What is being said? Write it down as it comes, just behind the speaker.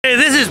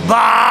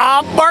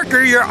Bob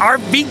Barker, your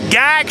RV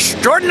guy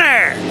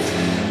extraordinaire.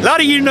 A lot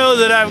of you know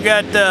that I've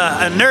got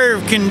a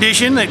nerve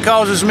condition that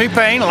causes me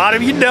pain. A lot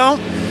of you don't.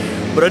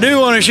 But I do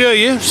want to show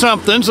you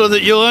something so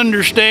that you'll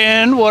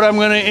understand what I'm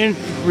going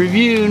to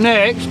review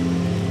next.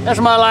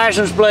 That's my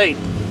license plate.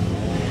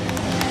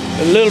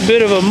 A little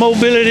bit of a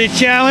mobility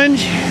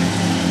challenge.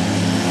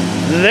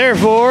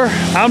 Therefore,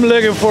 I'm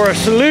looking for a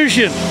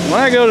solution. When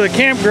I go to the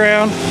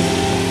campground,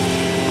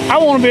 I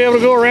want to be able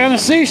to go around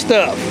and see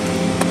stuff.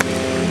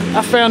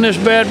 I found this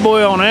bad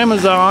boy on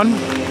Amazon.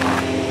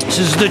 This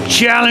is the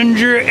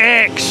Challenger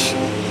X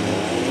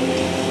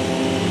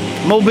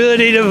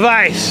mobility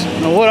device.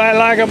 Now, what I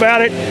like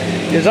about it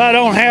is I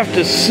don't have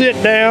to sit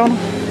down.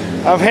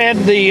 I've had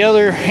the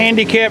other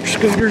handicapped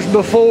scooters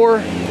before.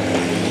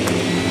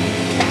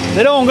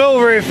 They don't go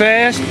very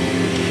fast.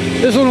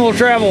 This one will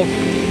travel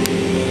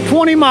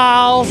 20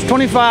 miles,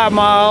 25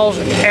 miles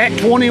at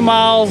 20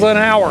 miles an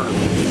hour.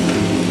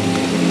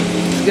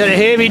 It's got a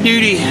heavy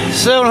duty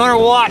 700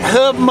 watt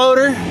hub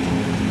motor,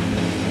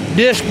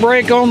 disc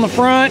brake on the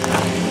front,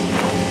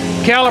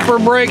 caliper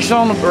brakes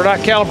on the, or not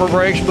caliper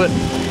brakes, but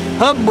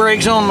hub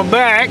brakes on the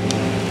back.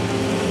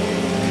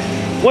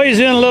 Weighs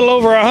in a little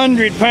over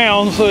 100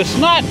 pounds, so it's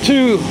not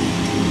too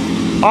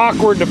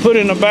awkward to put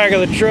in the back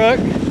of the truck.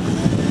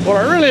 What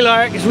I really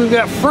like is we've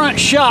got front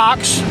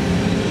shocks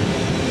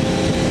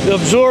to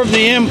absorb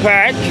the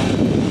impact.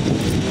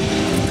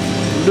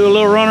 Do a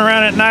little run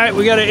around at night.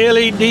 We got an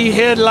LED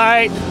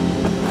headlight.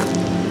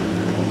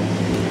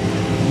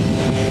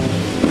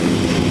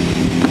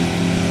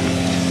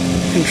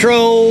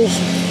 Controls,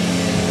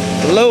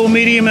 low,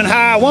 medium, and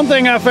high. One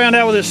thing I found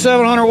out with this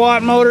 700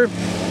 watt motor,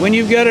 when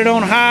you've got it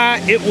on high,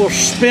 it will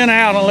spin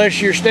out unless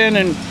you're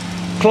standing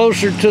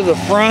closer to the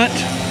front.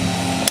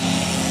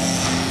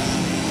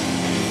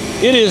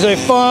 It is a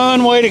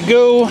fun way to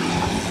go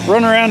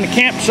run around the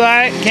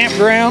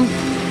campground,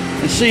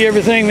 and see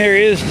everything there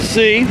is to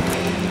see.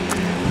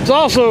 It's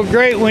also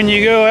great when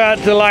you go out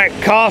to like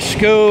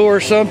Costco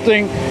or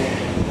something.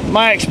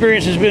 My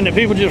experience has been that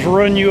people just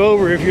run you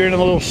over if you're in a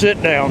little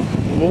sit down.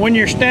 But when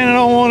you're standing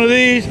on one of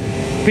these,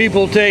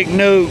 people take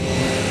note.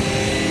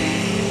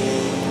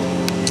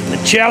 The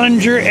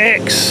Challenger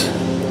X.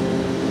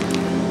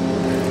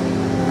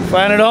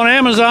 Find it on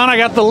Amazon. I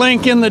got the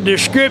link in the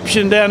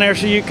description down there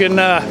so you can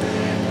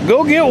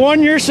go get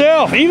one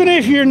yourself. Even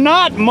if you're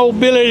not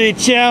mobility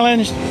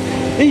challenged,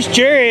 these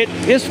Chariot,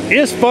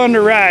 it's fun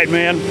to ride,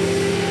 man.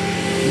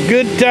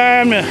 Good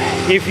time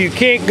if you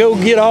can't go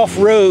get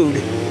off-road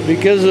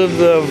because of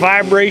the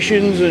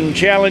vibrations and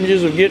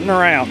challenges of getting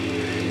around.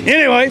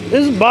 Anyway,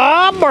 this is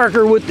Bob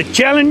Barker with the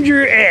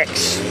Challenger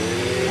X.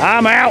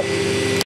 I'm out.